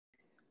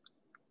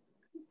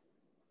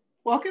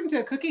Welcome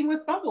to Cooking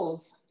with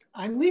Bubbles.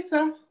 I'm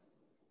Lisa.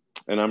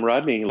 And I'm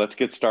Rodney. Let's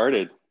get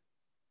started.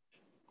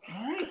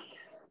 All right.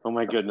 Oh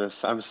my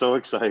goodness, I'm so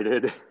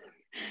excited.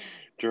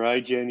 Dry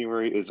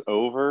January is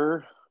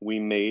over. We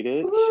made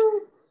it.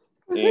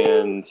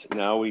 And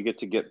now we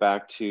get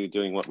back to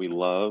doing what we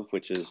love,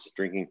 which is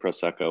drinking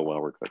Prosecco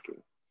while we're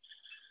cooking.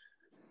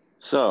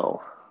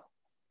 So,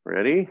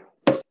 ready?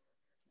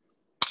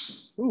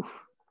 Ooh.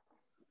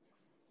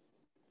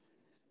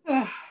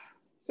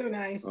 So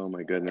nice. Oh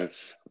my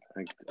goodness.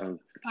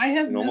 I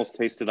have can almost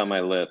taste it on my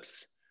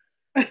lips.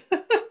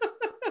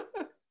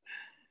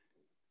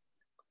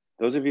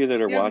 Those of you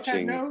that are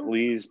watching,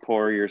 please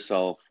pour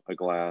yourself a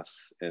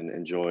glass and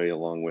enjoy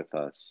along with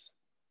us.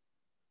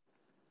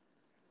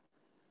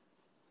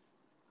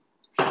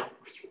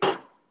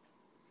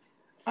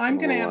 I'm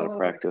going to add a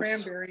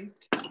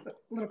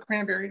little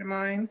cranberry to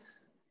mine.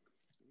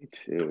 Me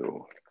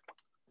too.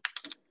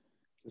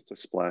 Just a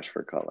splash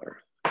for color.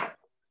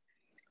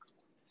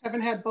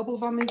 Haven't had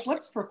bubbles on these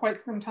lips for quite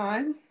some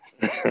time,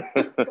 so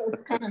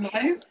it's kind of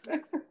nice.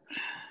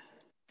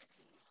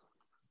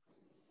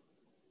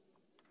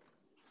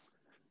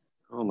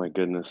 Oh my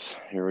goodness,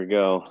 here we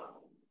go.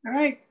 All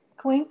right,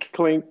 clink.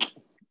 Clink.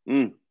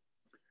 Mm.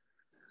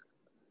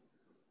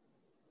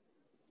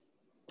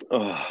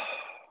 Oh.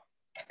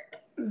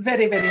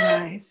 Very, very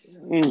nice.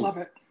 Love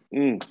it.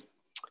 Mm.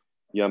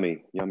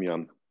 Yummy, yum,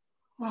 yum.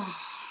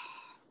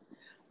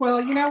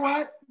 Well, you know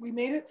what? We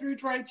made it through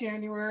dry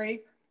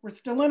January. We're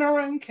still in our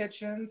own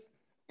kitchens.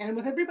 And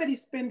with everybody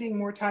spending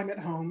more time at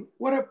home,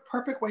 what a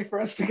perfect way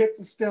for us to get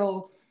to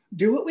still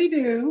do what we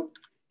do,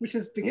 which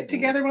is to get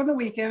together on the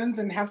weekends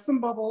and have some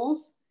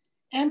bubbles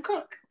and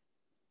cook.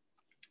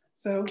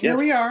 So here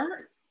we are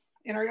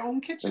in our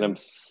own kitchen. And I'm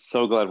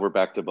so glad we're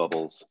back to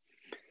bubbles.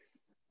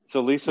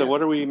 So Lisa,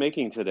 what are we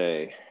making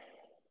today?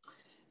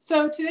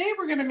 So today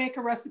we're going to make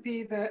a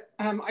recipe that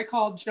I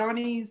call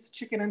Johnny's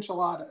Chicken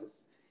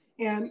Enchiladas.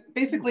 And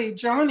basically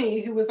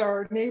Johnny, who was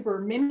our neighbor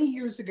many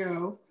years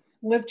ago,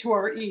 lived to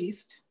our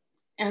east.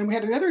 And we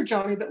had another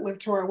Johnny that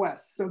lived to our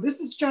west. So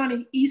this is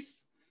Johnny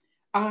East's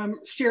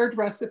shared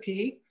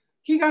recipe.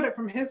 He got it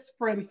from his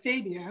friend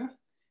Fabian.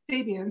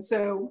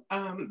 So,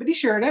 but he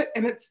shared it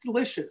and it's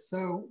delicious.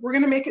 So we're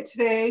going to make it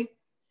today.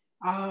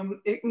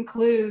 It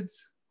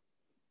includes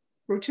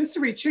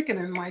rotisserie chicken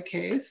in my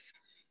case,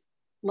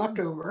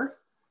 leftover,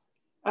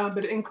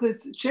 but it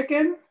includes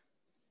chicken,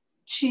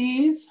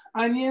 cheese,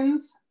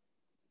 onions,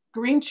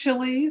 green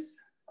chilies,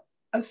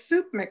 a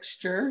soup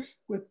mixture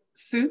with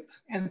soup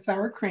and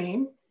sour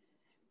cream,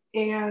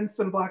 and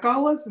some black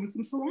olives and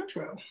some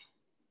cilantro.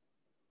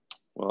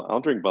 Well, I'll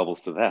drink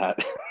bubbles to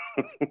that.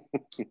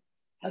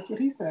 That's what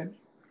he said.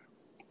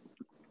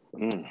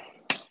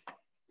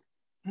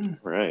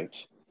 Right.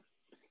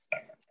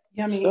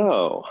 Yummy.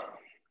 So,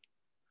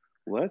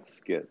 let's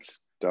get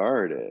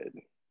started.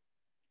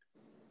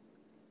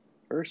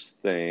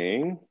 First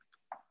thing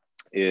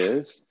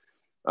is,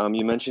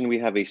 you mentioned we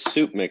have a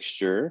soup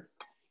mixture.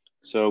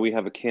 So we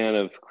have a can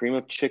of cream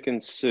of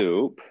chicken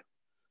soup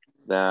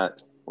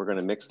that we're going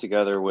to mix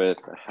together with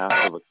a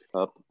half of a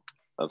cup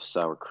of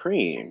sour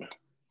cream.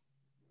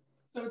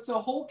 So it's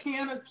a whole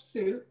can of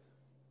soup.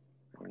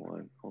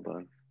 Hold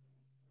on.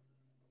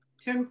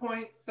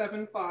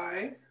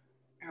 10.75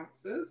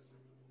 ounces.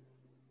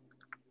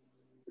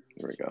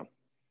 There we go.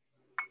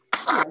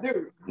 Yeah, there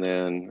we go. And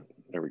then,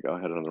 there we go. I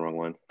had it on the wrong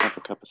one. Half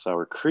a cup of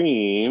sour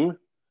cream.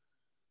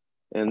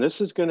 And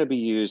this is going to be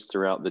used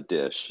throughout the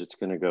dish. It's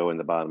going to go in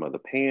the bottom of the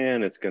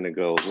pan. It's going to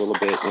go a little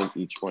bit in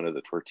each one of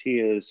the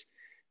tortillas.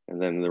 And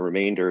then the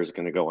remainder is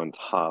going to go on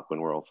top when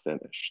we're all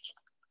finished.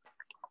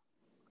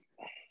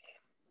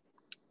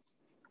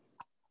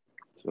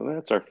 So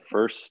that's our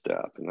first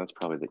step. And that's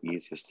probably the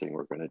easiest thing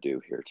we're going to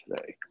do here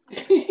today.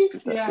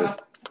 Yeah.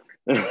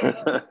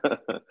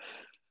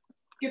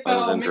 Get that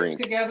all mixed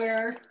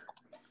together.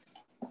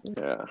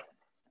 Yeah.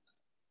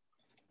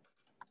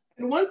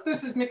 And once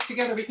this is mixed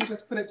together, we can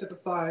just put it to the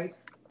side.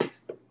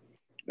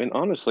 And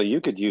honestly, you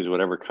could use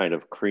whatever kind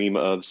of cream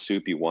of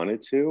soup you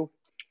wanted to.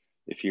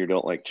 If you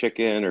don't like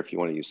chicken, or if you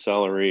want to use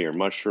celery or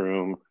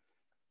mushroom,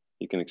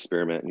 you can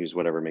experiment and use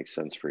whatever makes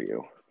sense for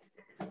you.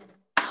 All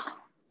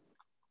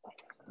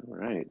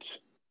right.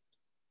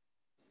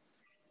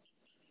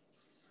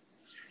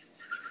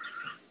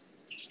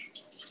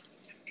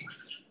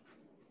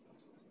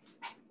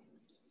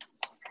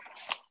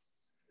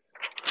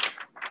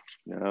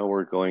 Now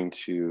we're going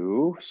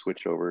to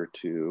switch over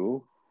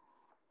to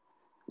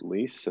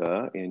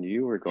Lisa, and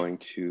you are going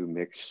to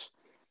mix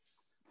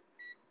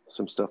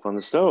some stuff on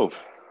the stove.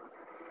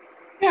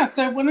 Yeah,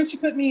 so why don't you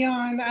put me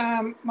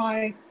on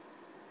my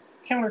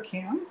counter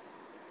cam?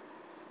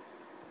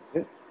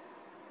 Okay.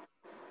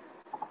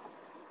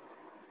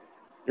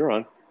 You're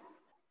on.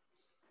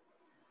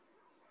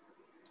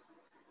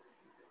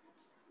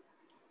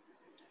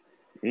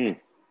 I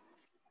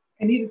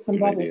needed some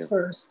bubbles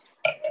first.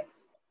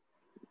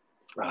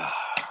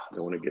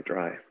 Don't want to get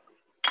dry.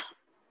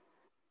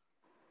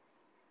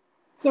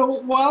 So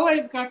while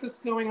I've got this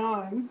going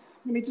on,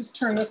 let me just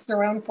turn this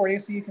around for you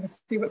so you can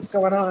see what's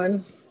going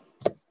on.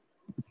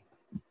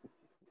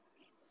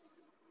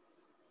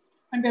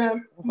 I'm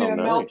gonna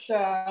melt.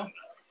 Nice.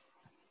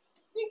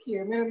 Thank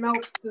you. I'm gonna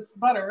melt this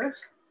butter.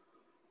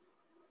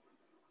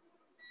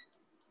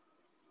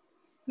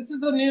 This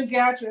is a new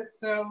gadget,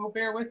 so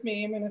bear with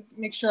me. I'm gonna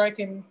make sure I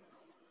can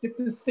get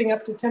this thing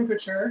up to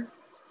temperature.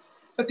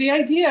 But the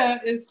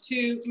idea is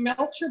to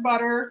melt your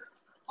butter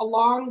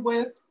along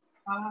with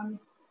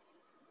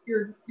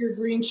your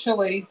green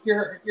chili,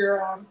 your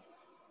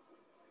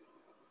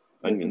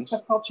onions. This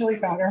stuff called chili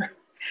powder.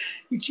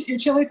 Your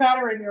chili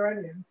powder and your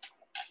onions.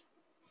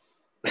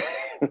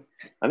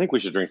 I think we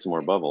should drink some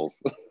more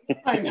bubbles.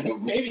 I know,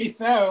 maybe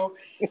so.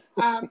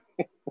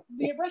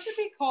 The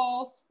recipe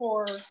calls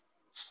for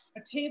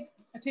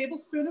a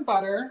tablespoon of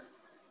butter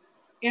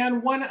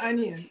and 1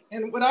 onion.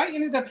 And what I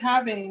ended up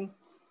having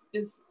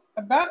is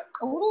about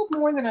a little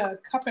more than a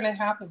cup and a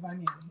half of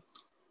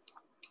onions.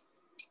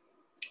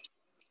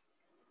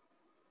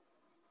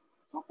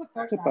 So I'll put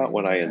that. That's about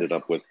what I ended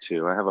up with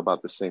too. I have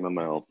about the same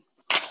amount.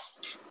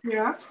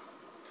 Yeah.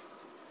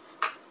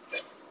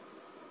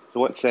 So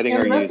what setting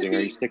are you using? Are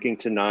you sticking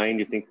to 9?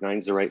 You think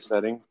 9's the right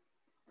setting?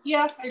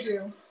 Yeah, I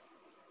do.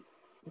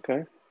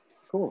 Okay,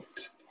 cool.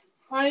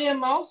 I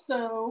am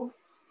also,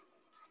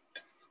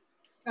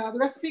 the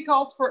recipe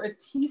calls for a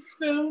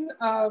teaspoon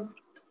of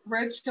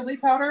red chili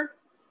powder,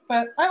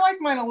 but I like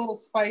mine a little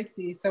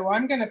spicy, so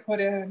I'm going to put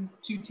in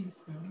 2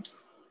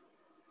 teaspoons.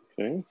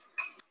 Okay.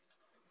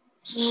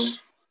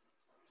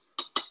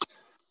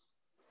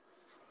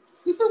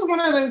 This is one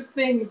of those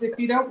things, if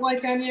you don't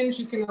like onions,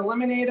 you can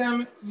eliminate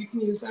them. You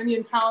can use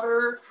onion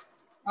powder.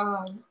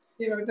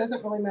 You know, it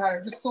doesn't really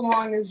matter, just so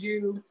long as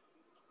you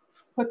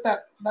put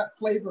that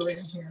flavor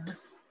in here.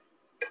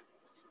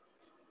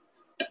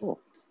 Cool.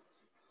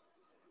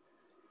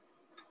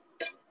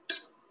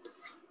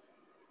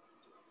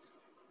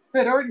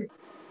 It already.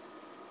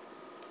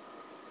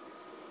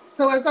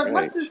 So as I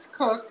let this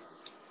cook,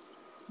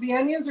 the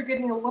onions are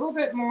getting a little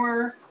bit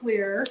more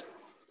clear.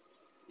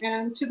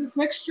 And to this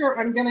mixture,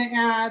 I'm going to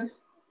add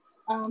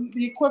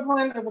the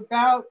equivalent of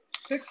about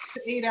 6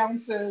 to 8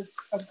 ounces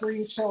of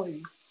green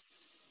chilies.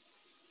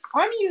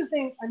 I'm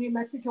using a New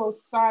Mexico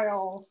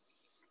style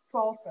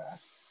salsa,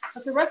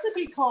 but the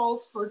recipe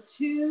calls for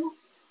 2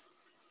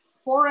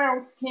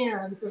 4-ounce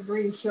cans of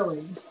green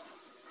chili.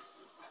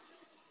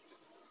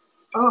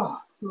 Oh,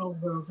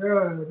 smells so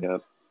good.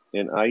 Yep.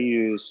 And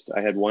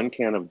I had 1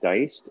 can of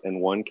diced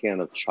and 1 can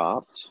of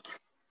chopped,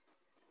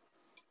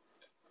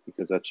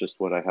 because that's just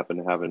what I happen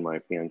to have in my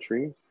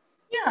pantry.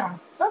 Yeah,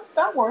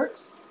 that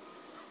works.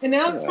 And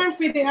now it's time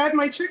for me to add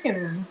my chicken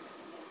in.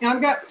 And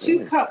I've got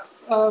 2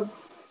 cups of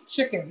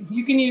chicken.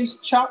 You can use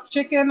chopped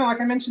chicken. Like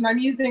I mentioned, I'm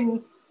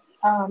using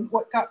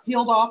what got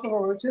peeled off of a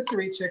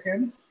rotisserie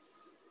chicken,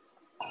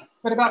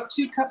 but about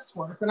 2 cups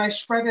worth, and I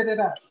shredded it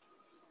up.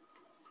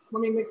 So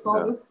let me mix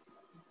all this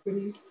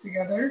goodies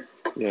together.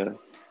 Yeah,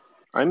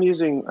 I'm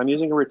using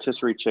a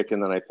rotisserie chicken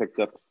that I picked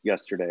up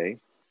yesterday.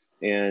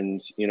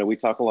 And, you know, we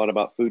talk a lot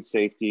about food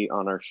safety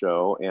on our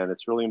show, and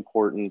it's really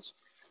important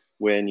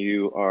when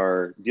you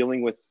are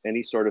dealing with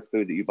any sort of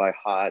food that you buy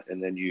hot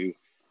and then you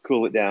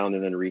cool it down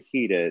and then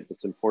reheat it.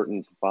 It's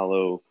important to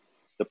follow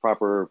the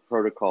proper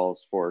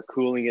protocols for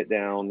cooling it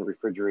down,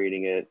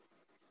 refrigerating it,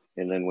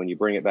 and then when you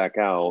bring it back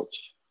out,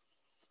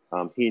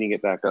 heating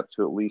it back up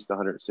to at least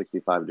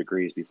 165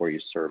 degrees before you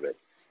serve it,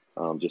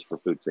 just for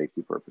food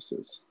safety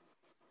purposes.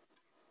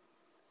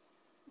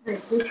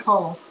 Great, good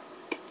call.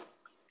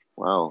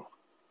 Wow,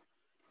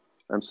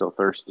 I'm so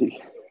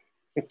thirsty.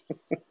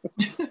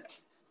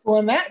 Well,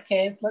 in that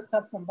case, let's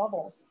have some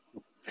bubbles.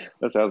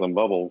 Let's have some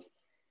bubbles.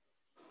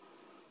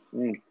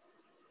 Mm.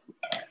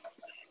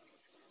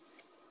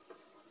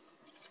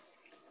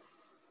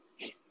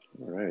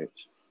 All right.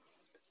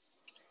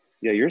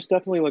 Yeah, yours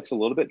definitely looks a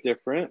little bit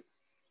different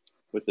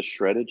with the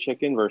shredded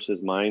chicken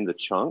versus mine, the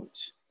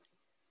chunked.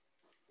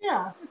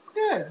 Yeah, it's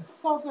good.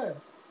 It's all good.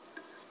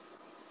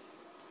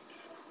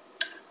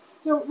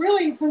 So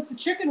really, since the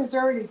chicken is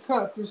already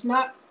cooked, there's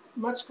not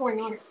much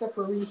going on except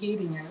for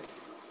reheating it.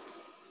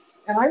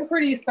 And I'm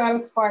pretty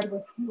satisfied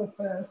with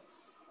this.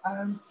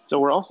 So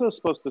we're also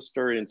supposed to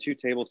stir in 2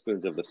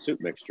 tablespoons of the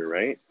soup mixture,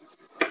 right?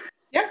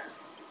 Yep.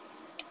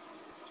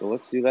 So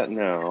let's do that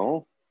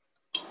now.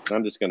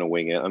 I'm just going to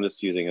wing it. I'm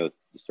just using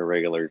just a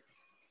regular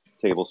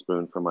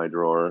tablespoon from my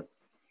drawer.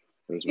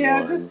 There's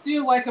one. Just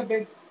do like a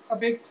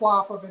big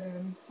plop of it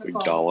in. That's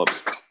big dollop.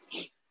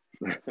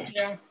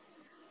 Yeah.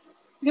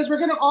 Because we're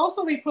going to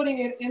also be putting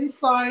it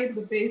inside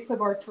the base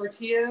of our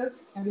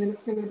tortillas, and then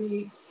it's going to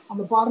be on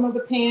the bottom of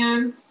the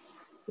pan,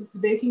 the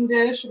baking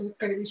dish, and it's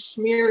going to be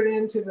smeared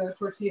into the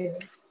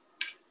tortillas.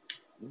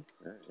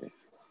 Okay.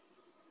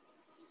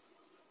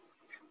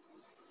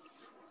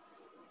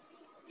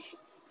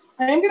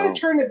 I'm going to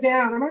turn it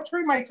down. I'm going to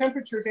turn my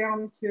temperature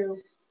down to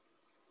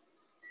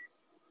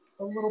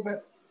a little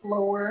bit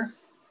lower.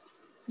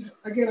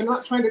 Again, I'm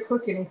not trying to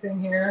cook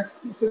anything here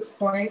at this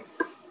point.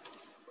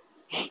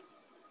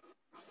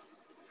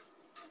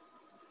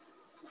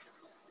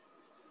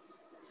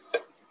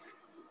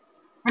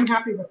 I'm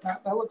happy with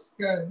that. That looks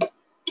good.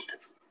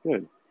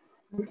 Good.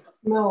 And it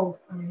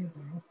smells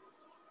amazing.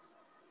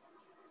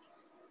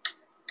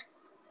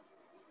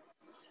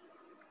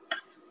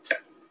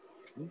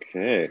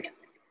 Okay.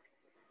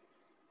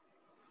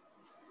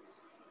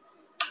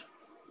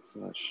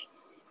 Gosh.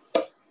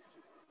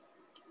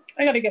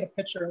 I got to get a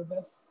picture of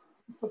this.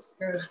 This looks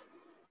good.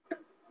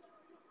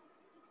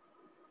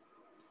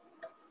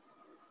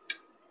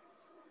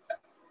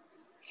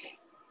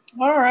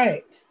 All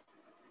right.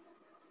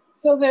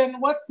 So then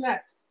what's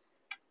next?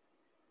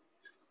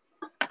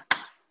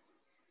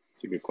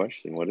 That's a good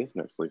question. What is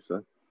next,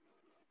 Lisa?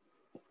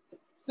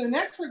 So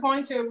next we're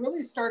going to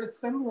really start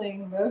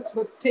assembling this.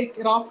 Let's take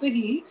it off the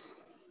heat.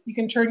 You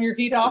can turn your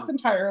heat off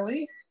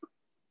entirely.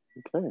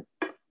 Okay.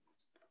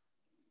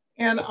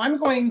 And I'm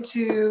going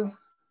to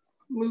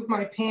move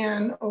my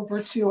pan over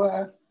to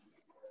a...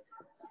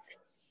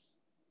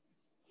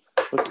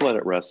 Let's let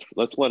it rest.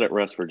 Let's let it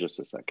rest for just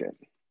a second.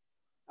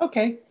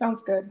 Okay,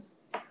 sounds good.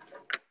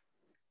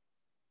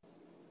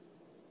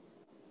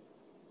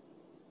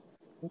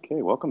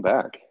 Okay, welcome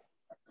back.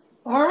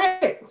 All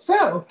right,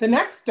 so the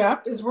next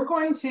step is we're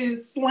going to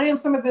slam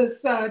some of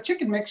this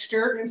chicken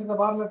mixture into the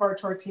bottom of our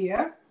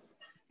tortilla.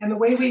 And the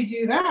way we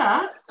do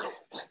that,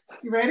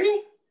 you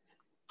ready?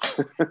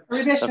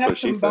 Maybe I should have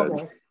some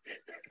bubbles.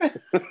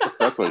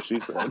 That's what she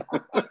said.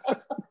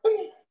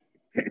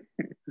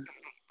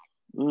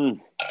 So,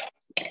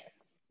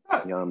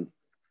 yum.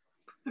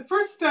 the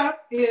first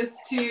step is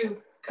to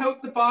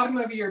coat the bottom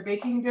of your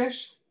baking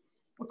dish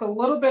with a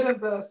little bit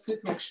of the soup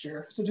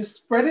mixture. So just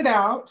spread it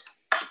out.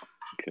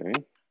 Okay.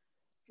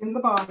 In the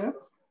bottom.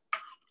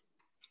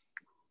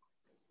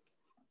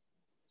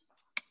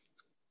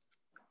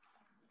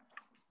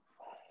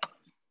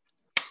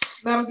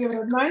 That'll give it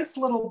a nice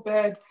little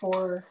bed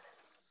for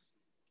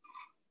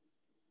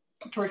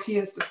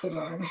tortillas to sit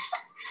on.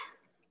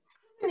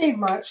 Doesn't need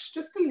much,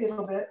 just a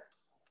little bit.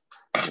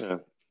 Yeah.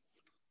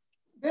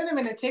 Then I'm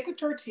going to take a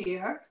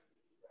tortilla.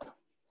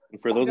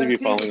 And for those of you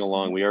following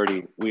along, we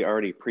already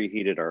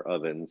preheated our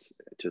ovens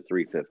to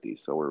 350,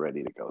 so we're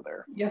ready to go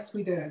there. Yes,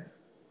 we did.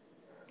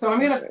 So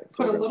I'm going to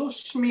put a little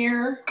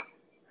smear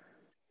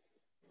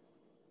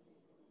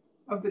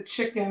of the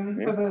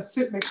chicken, of the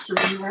soup mixture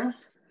in there.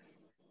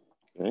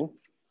 Okay.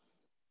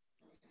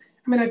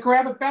 I'm going to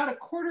grab about a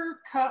 1/4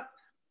 cup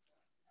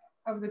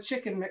of the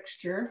chicken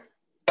mixture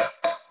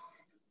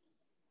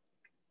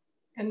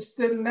and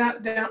send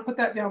that down, put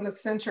that down the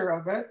center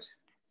of it.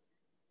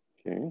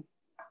 Okay.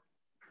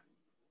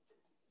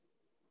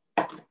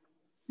 I'm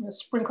going to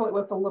sprinkle it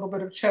with a little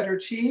bit of cheddar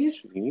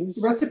cheese. The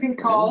recipe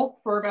calls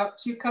for about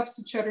 2 cups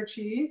of cheddar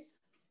cheese.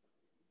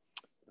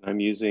 I'm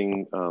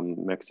using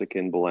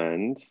Mexican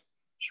blend,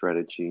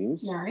 shredded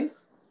cheese.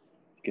 Nice.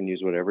 You can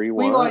use whatever you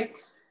want.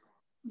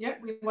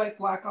 We like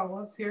black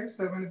olives here,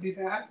 so I'm going to do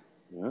that.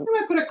 Yep. I'm going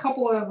to put a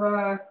couple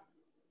of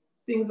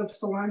things of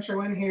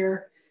cilantro in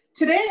here.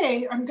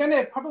 Today, I'm going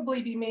to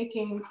probably be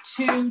making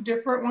 2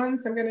 different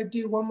ones. I'm going to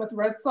do one with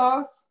red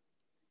sauce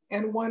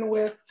and one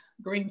with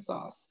green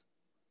sauce.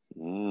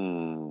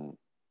 We're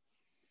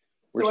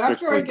so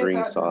after I get green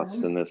that sauce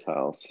done, in this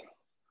house.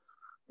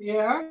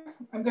 Yeah,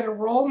 I'm going to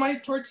roll my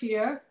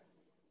tortilla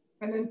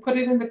and then put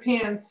it in the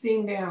pan,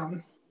 seam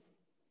down.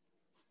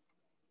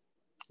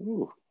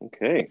 Ooh,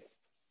 okay.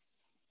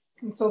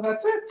 And so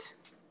that's it.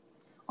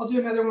 I'll do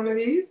another one of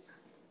these.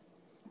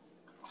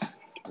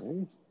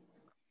 Okay.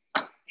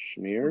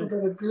 Smear. A little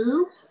bit of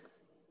goo.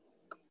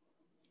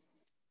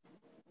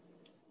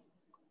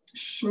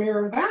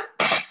 Smear of that.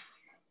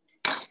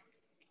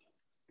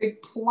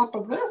 Big plop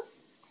of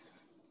this.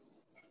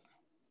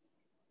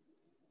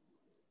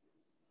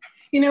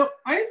 You know,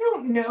 I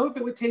don't know if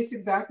it would taste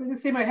exactly the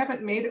same. I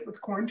haven't made it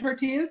with corn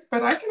tortillas,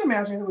 but I can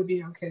imagine it would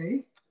be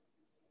okay.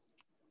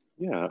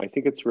 Yeah, I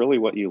think it's really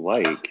what you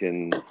like.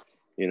 And,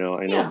 you know,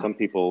 I know some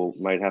people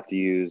might have to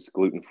use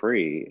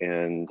gluten-free,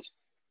 and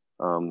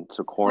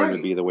so corn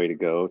would be the way to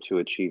go to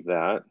achieve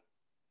that.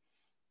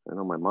 I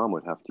know my mom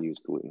would have to use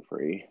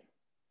gluten-free.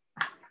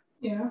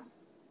 Yeah.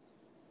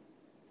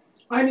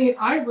 I mean,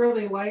 I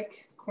really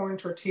like corn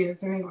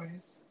tortillas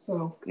anyways.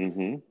 So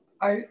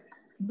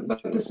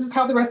but this is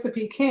how the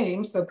recipe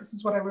came. So this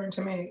is what I learned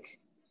to make.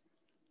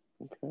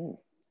 Okay.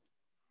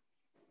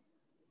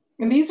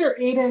 And these are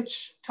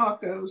 8-inch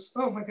tacos.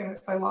 Oh my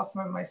goodness, I lost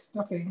some of my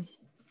stuffing.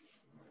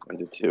 I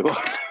did too.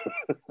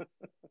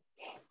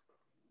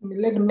 I'm a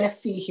little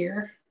messy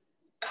here.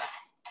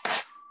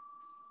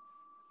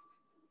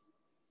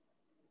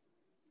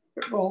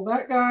 Roll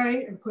that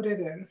guy and put it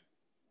in.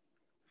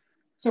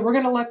 So we're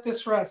going to let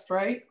this rest,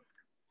 right?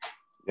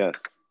 Yes.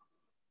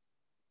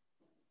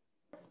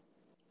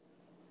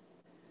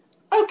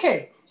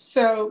 Okay,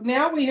 so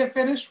now we have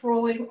finished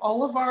rolling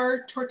all of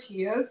our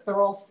tortillas. They're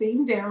all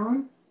seamed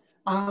down.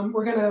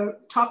 We're going to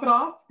top it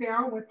off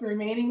now with the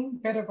remaining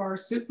bit of our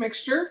soup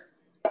mixture.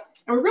 And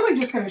we're really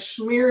just going to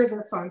smear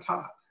this on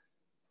top.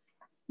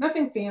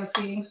 Nothing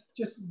fancy,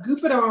 just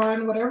goop it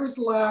on, whatever's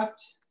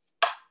left,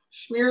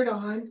 smear it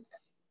on.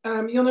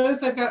 You'll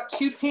notice I've got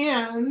 2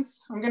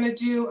 pans. I'm going to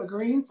do a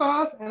green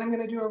sauce and I'm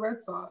going to do a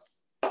red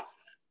sauce.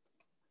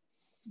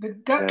 The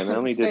guts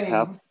are the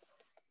same.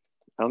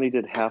 I only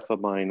did half of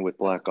mine with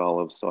black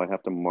olives, so I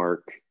have to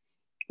mark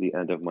the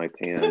end of my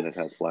pan that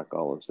has black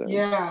olives in.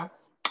 Yeah.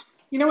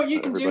 You know what you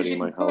Not can do is everybody you in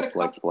my can put house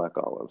likes black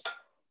olives.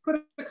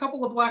 put a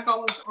couple of black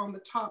olives on the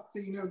top so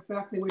you know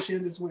exactly which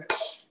end is which.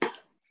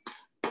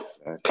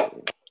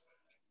 Exactly.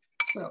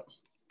 So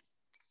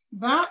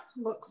that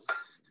looks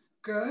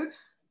good.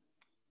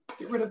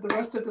 Get rid of the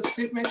rest of the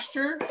soup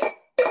mixture.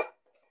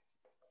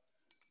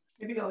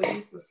 Maybe I'll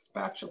use the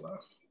spatula.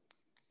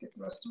 Get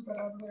the rest of that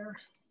out of there.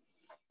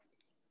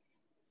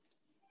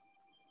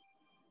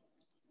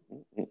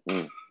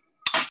 It's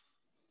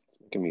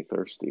making me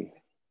thirsty.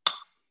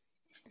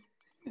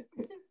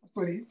 That's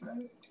what he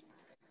said.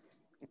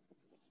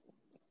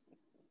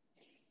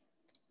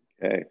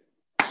 Okay.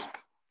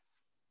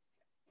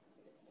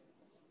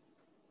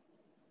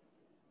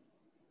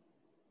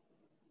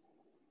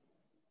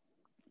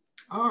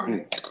 All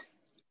right.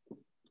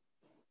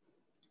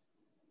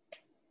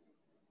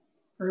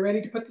 Are you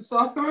ready to put the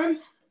sauce on?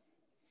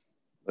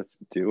 Let's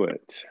do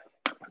it.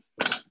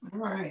 All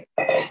right.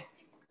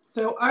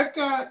 So I've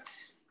got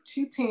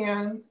 2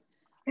 pans.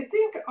 I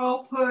think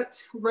I'll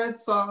put red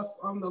sauce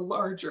on the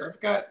larger.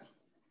 I've got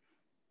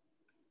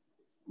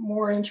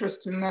more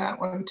interest in that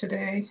one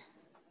today.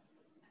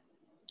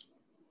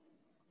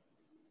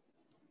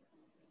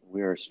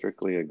 We are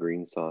strictly a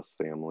green sauce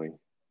family.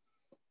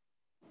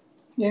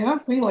 Yeah,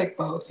 we like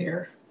both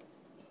here.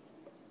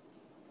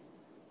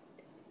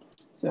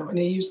 So I'm going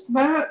to use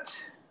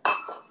that.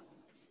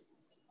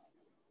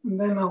 And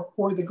then I'll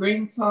pour the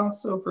green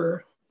sauce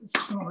over the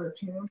smaller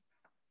pan.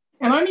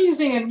 And I'm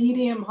using a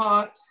medium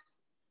hot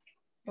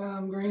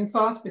green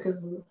sauce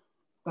because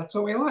that's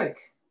what we like.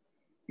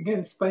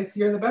 Again,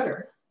 spicier the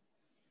better.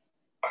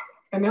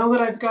 And now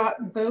that I've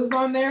got those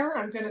on there,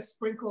 I'm going to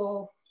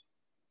sprinkle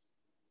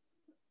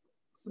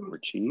some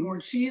more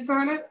cheese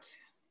on it.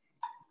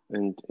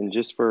 And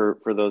just for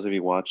those of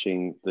you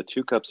watching, the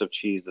 2 cups of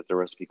cheese that the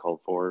recipe called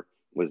for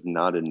was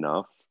not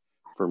enough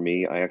for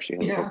me. I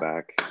actually had to go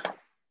back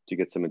to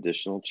get some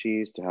additional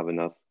cheese to have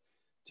enough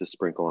to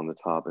sprinkle on the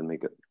top and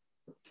make it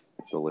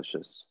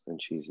delicious and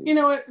cheesy. You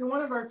know what?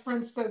 One of our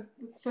friends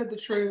said the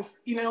truth.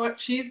 You know what?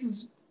 Cheese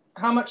is,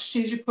 how much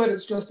cheese you put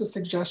is just a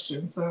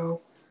suggestion.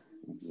 So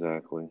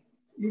exactly.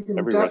 You can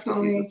Every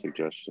definitely, recipe is a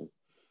suggestion.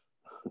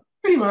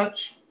 Pretty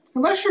much.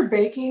 Unless you're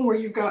baking where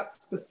you've got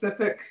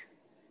specific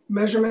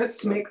measurements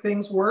to make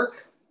things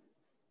work.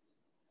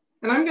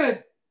 And I'm going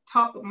to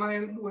top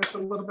mine with a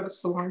little bit of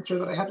cilantro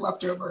that I had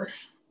left over.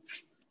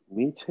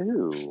 Me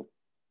too.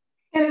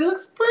 And it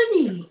looks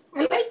pretty.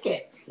 I like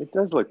it. It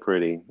does look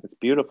pretty. It's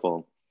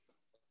beautiful.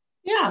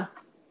 Yeah.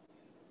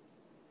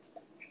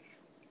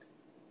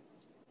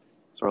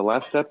 So our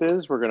last step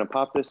is we're going to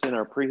pop this in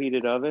our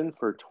preheated oven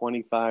for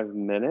 25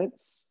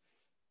 minutes.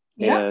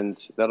 Yep. And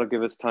that'll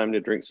give us time to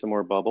drink some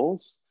more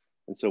bubbles.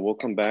 And so we'll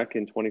come back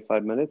in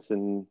 25 minutes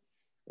and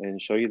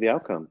show you the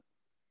outcome.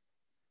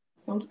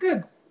 Sounds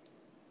good.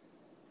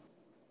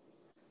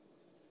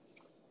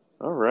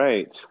 All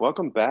right,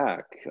 welcome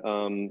back.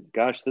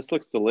 Gosh, this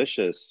looks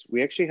delicious.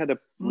 We actually had to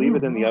leave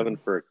it in the oven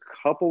for a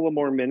couple of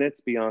more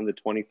minutes beyond the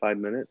 25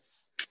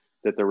 minutes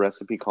that the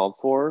recipe called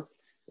for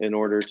in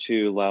order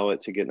to allow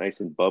it to get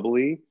nice and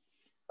bubbly.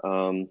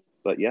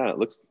 But yeah, it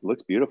looks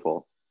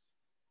beautiful.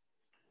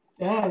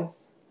 It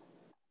does.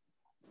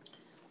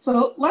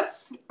 So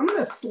I'm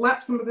gonna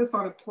slap some of this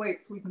on a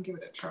plate so we can give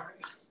it a try.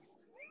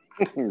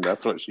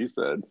 That's what she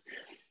said.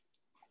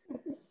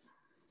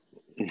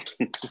 I'm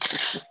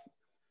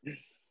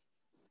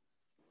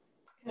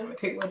gonna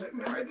take a little bit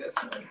more of this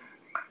one.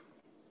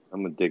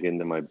 I'm gonna dig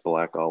into my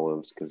black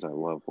olives because I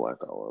love black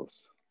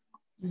olives.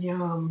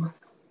 Yum.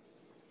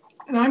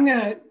 And I'm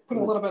gonna put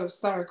a little bit of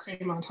sour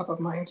cream on top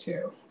of mine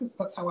too, because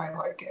that's how I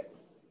like it.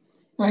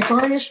 And I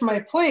garnish my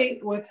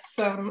plate with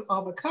some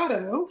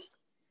avocado,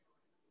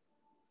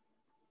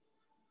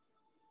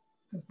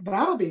 because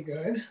that'll be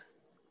good.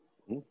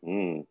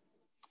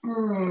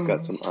 I've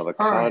got some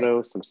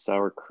avocado, some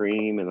sour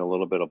cream, and a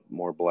little bit of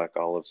more black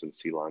olives and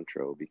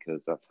cilantro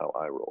because that's how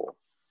I roll.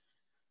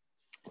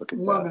 Look at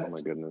Love that. it. Oh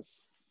my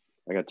goodness.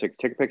 I got to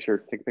take a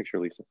picture. Take a picture,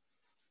 Lisa.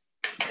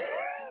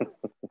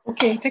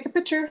 Okay, take a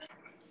picture.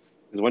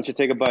 Because once you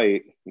take a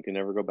bite, you can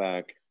never go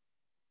back.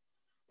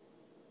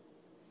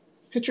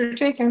 Picture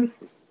taken.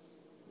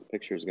 The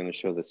picture is going to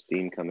show the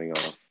steam coming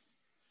off.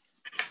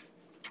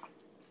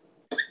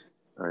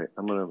 All right,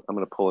 I'm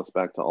gonna pull us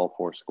back to all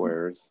 4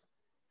 squares.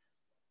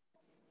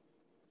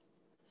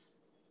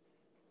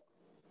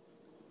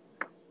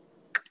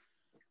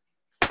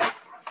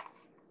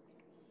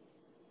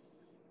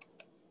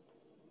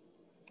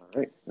 All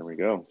right, there we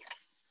go.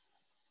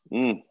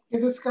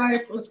 Let's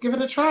give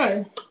it a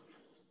try.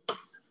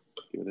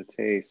 Give it a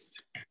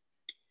taste.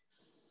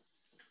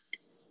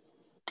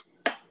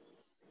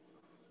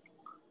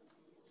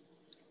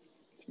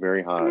 It's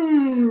very hot.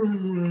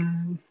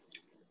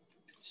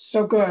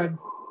 So good.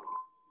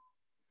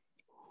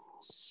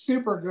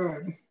 Super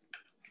good.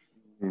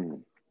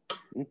 And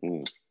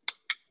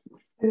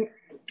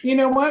you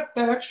know what?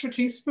 That extra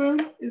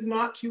teaspoon is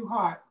not too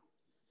hot.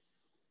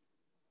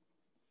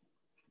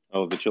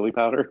 Oh, the chili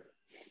powder?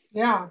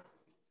 Yeah.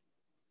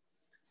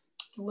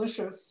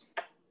 Delicious.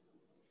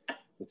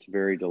 It's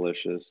very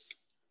delicious.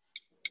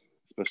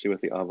 especially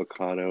with the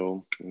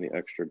avocado and the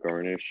extra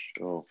garnish.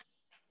 Oh.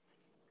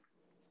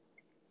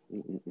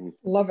 Mm-mm-mm.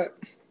 Love it.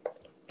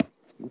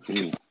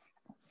 Mm-hmm.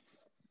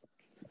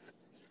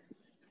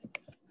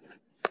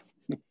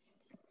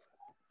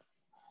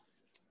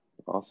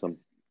 Awesome.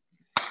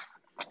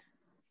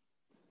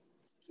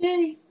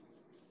 Yay.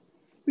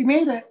 We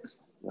made it.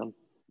 Yeah,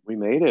 we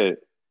made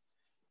it.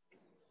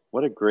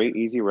 What a great,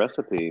 easy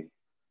recipe.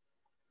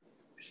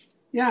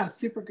 Yeah,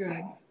 super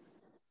good.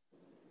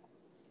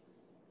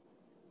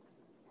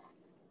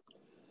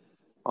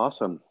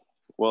 Awesome.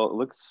 Well, it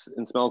looks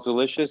and smells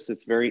delicious.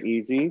 It's very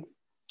easy.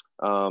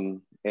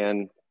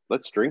 And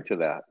let's drink to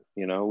that.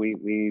 You know,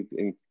 we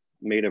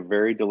made a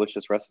very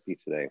delicious recipe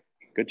today.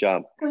 Good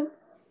job.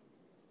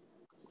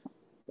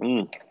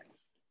 Mm.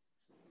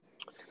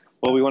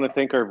 Well, we want to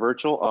thank our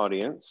virtual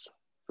audience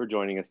for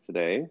joining us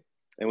today.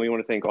 And we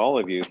want to thank all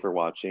of you for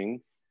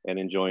watching and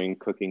enjoying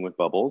Cooking with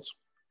Bubbles.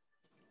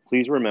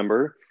 Please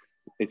remember,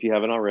 if you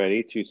haven't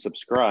already, to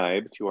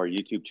subscribe to our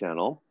YouTube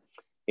channel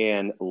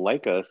and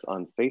like us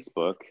on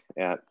Facebook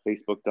at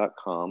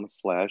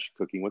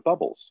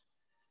facebook.com/cookingwithbubbles.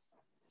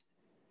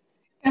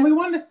 And we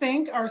want to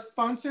thank our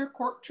sponsor,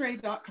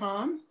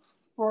 corktray.com,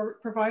 for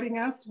providing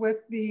us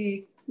with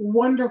the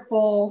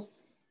wonderful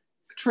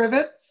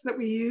trivets that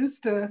we use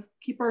to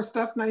keep our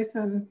stuff nice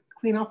and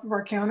clean off of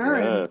our counter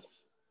and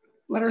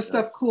let our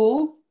stuff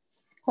cool.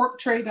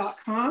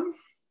 Corktray.com.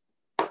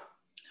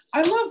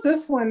 I love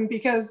this one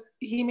because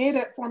he made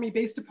it for me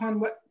based upon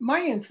what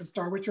my interests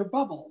are, which are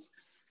bubbles.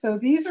 So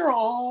these are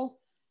all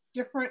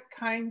different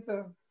kinds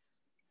of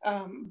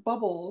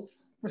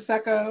bubbles,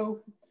 Prosecco,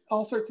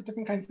 all sorts of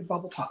different kinds of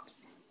bubble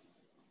tops.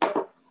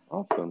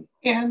 Awesome.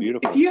 And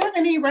beautiful. If you have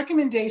any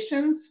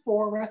recommendations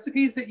for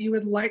recipes that you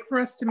would like for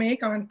us to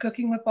make on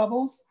Cooking with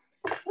Bubbles,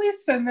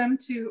 please send them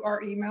to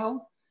our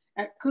email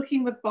at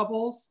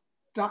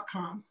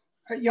cookingwithbubbles.com,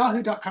 at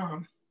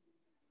yahoo.com.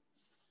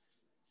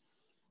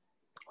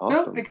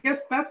 Awesome. So I guess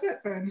that's it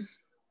then.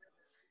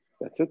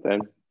 That's it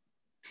then.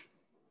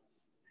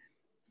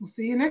 We'll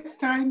see you next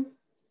time.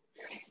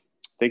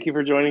 Thank you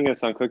for joining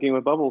us on Cooking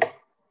with Bubbles.